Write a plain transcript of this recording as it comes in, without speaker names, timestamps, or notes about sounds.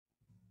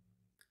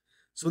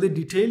So the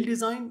detailed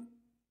design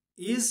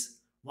is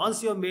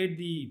once you have made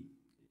the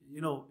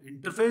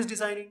interface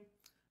designing,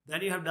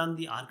 then you have done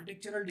the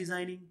architectural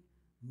designing.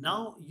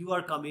 Now you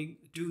are coming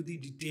to the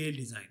detailed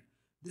design.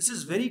 This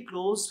is very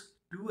close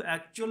to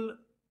actual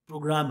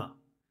programmer,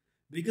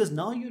 because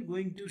now you're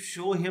going to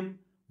show him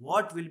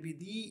what will be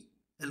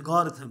the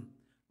algorithm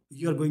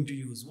you are going to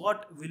use,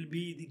 what will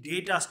be the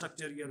data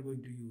structure you are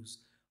going to use,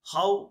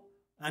 how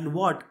and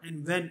what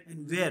and when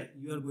and where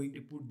you are going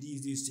to put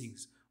these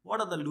things, what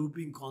are the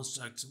looping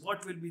constructs,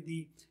 what will be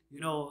the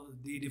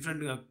the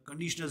different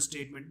conditional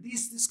statement.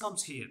 This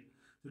comes here.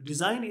 So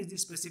design is the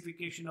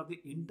specification of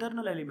the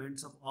internal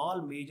elements of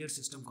all major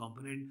system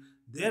component,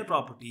 their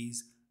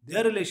properties,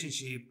 their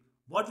relationship,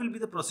 what will be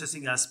the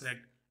processing aspect,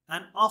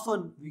 and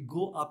often we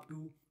go up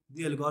to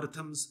the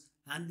algorithms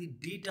and the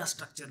data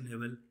structure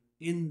level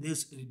in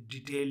this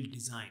detailed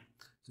design.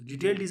 So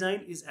detailed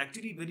design is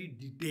actually very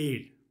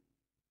detailed.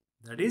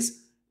 That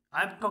is,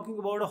 I'm talking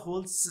about a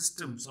whole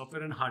system,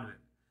 software and hardware.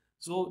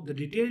 So the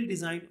detailed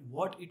design,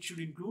 what it should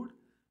include,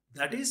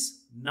 that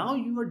is, now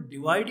you are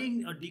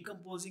dividing or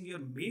decomposing your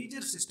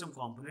major system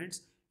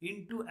components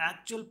into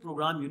actual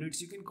program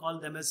units. You can call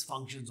them as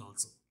functions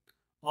also,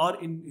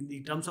 or in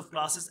the terms of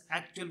classes,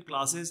 actual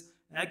classes,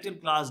 actual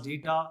class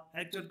data,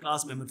 actual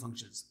class member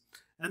functions,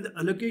 and the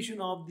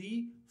allocation of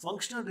the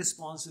functional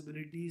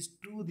responsibilities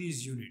to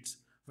these units.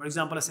 For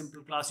example, a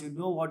simple class, you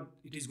know what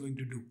it is going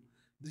to do.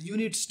 The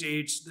unit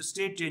states, the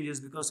state changes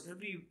because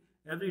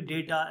every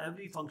data,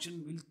 every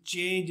function will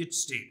change its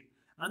state.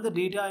 And the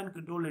data and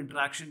control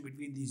interaction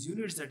between these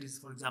units, that is,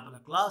 for example, a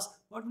class,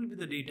 what will be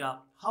the data,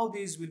 how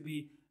these will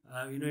be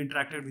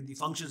interacted with the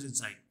functions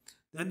inside.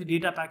 Then the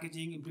data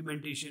packaging,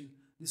 implementation.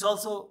 This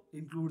also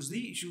includes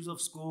the issues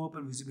of scope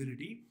and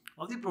visibility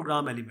of the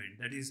program element.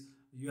 That is,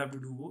 you have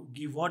to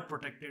give what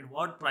protected,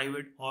 what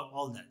private, or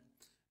all that.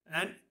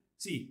 And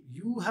see,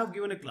 you have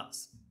given a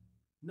class.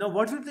 Now,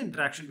 what will be the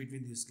interaction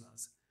between this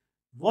class?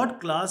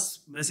 What class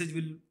message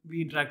will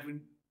be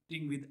interacting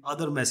with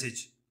other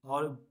message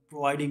or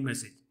providing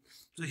message?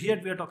 So here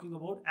we are talking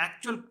about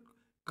actual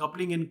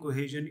coupling and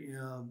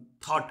cohesion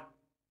thought,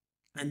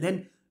 and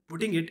then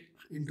putting it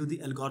into the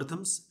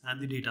algorithms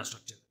and the data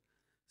structure.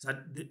 So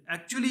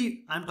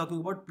actually, I'm talking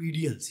about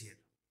PDLs here.